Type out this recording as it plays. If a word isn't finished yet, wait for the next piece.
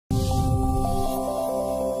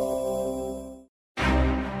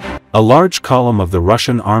A large column of the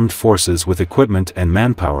Russian armed forces with equipment and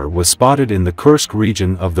manpower was spotted in the Kursk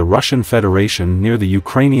region of the Russian Federation near the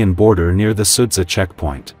Ukrainian border near the Sudza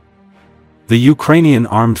checkpoint. The Ukrainian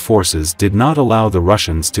armed forces did not allow the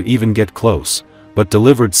Russians to even get close, but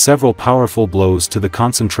delivered several powerful blows to the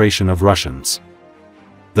concentration of Russians.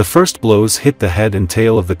 The first blows hit the head and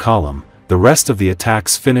tail of the column, the rest of the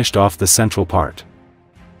attacks finished off the central part.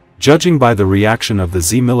 Judging by the reaction of the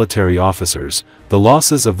Z military officers, the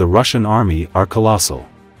losses of the Russian army are colossal.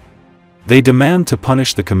 They demand to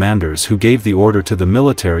punish the commanders who gave the order to the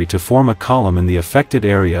military to form a column in the affected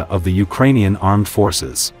area of the Ukrainian armed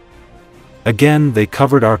forces. Again, they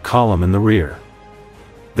covered our column in the rear.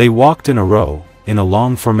 They walked in a row, in a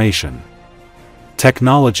long formation.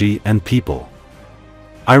 Technology and people.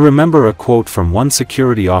 I remember a quote from one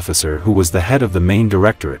security officer who was the head of the Main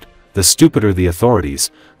Directorate: "The stupider the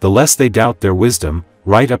authorities, the less they doubt their wisdom,"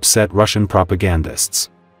 right upset Russian propagandists.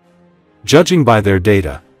 Judging by their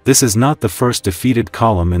data, this is not the first defeated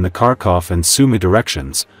column in the Kharkov and Sumy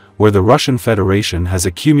directions, where the Russian Federation has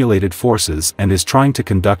accumulated forces and is trying to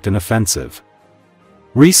conduct an offensive.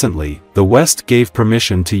 Recently, the West gave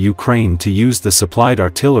permission to Ukraine to use the supplied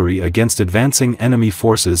artillery against advancing enemy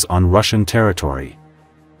forces on Russian territory.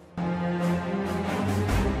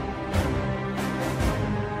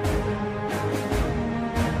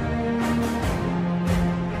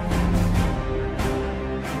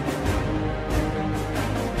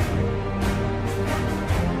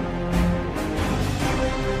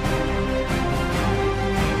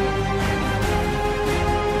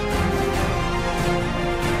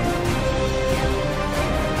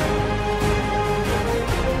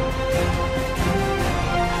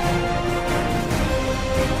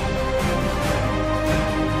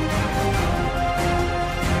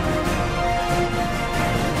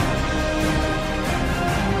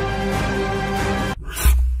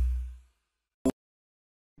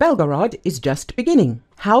 Belgorod is just beginning.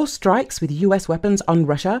 How strikes with US weapons on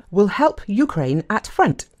Russia will help Ukraine at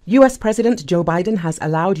front. US President Joe Biden has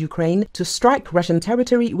allowed Ukraine to strike Russian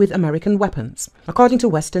territory with American weapons. According to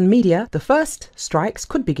Western media, the first strikes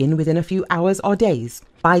could begin within a few hours or days.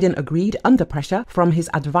 Biden agreed under pressure from his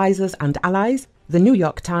advisors and allies, the New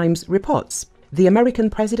York Times reports. The American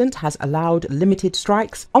president has allowed limited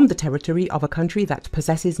strikes on the territory of a country that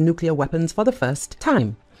possesses nuclear weapons for the first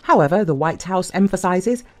time. However, the White House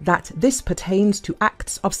emphasizes that this pertains to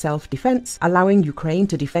acts of self-defense, allowing Ukraine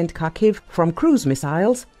to defend Kharkiv from cruise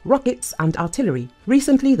missiles, rockets, and artillery.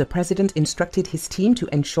 Recently, the president instructed his team to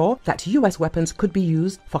ensure that US weapons could be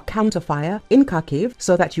used for counterfire in Kharkiv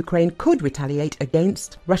so that Ukraine could retaliate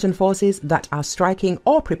against Russian forces that are striking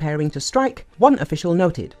or preparing to strike, one official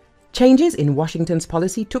noted. Changes in Washington's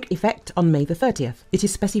policy took effect on May the 30th. It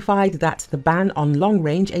is specified that the ban on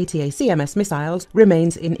long-range ATACMS missiles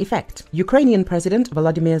remains in effect. Ukrainian President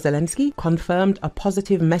Volodymyr Zelenski confirmed a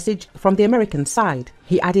positive message from the American side.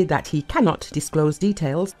 He added that he cannot disclose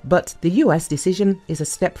details, but the US decision is a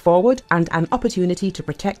step forward and an opportunity to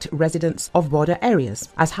protect residents of border areas.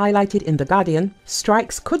 As highlighted in The Guardian,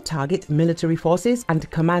 strikes could target military forces and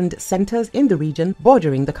command centers in the region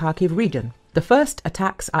bordering the Kharkiv region. The first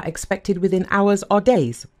attacks are expected within hours or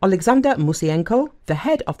days. Alexander Musienko, the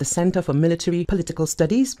head of the Center for Military Political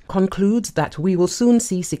Studies, concludes that we will soon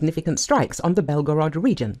see significant strikes on the Belgorod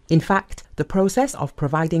region. In fact, the process of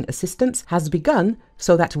providing assistance has begun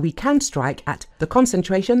so that we can strike at the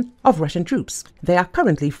concentration of Russian troops. They are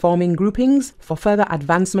currently forming groupings for further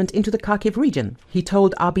advancement into the Kharkiv region, he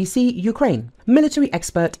told RBC Ukraine. Military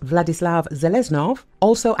expert Vladislav Zeleznov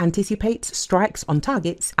also anticipates strikes on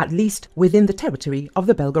targets at least within the territory of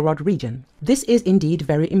the Belgorod region. This is indeed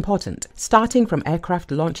very important, starting from aircraft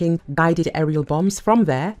launching guided aerial bombs from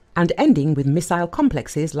there and ending with missile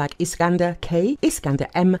complexes like Iskander-K,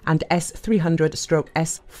 Iskander-M and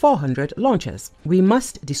S-300/S-400 launchers. We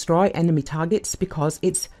must destroy enemy targets because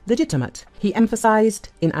it's legitimate, he emphasized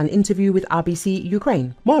in an interview with RBC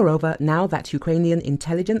Ukraine. Moreover, now that Ukrainian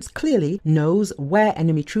intelligence clearly knows where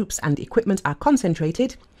enemy troops and equipment are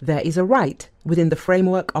concentrated, there is a right, within the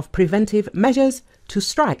framework of preventive measures, to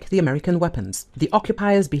strike the American weapons. The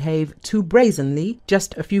occupiers behave too brazenly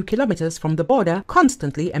just a few kilometers from the border,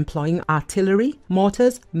 constantly employing artillery,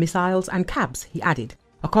 mortars, missiles and cabs, he added.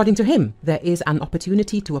 According to him, there is an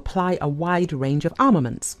opportunity to apply a wide range of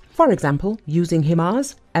armaments. For example, using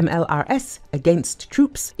HIMARS, MLRS against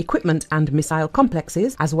troops, equipment and missile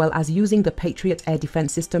complexes, as well as using the Patriot air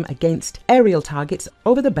defense system against aerial targets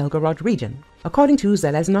over the Belgorod region. According to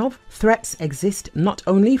Zeleznov, threats exist not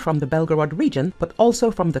only from the Belgorod region, but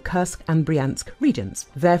also from the Kursk and Bryansk regions.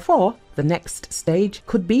 Therefore, the next stage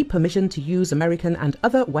could be permission to use American and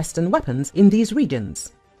other Western weapons in these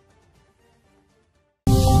regions.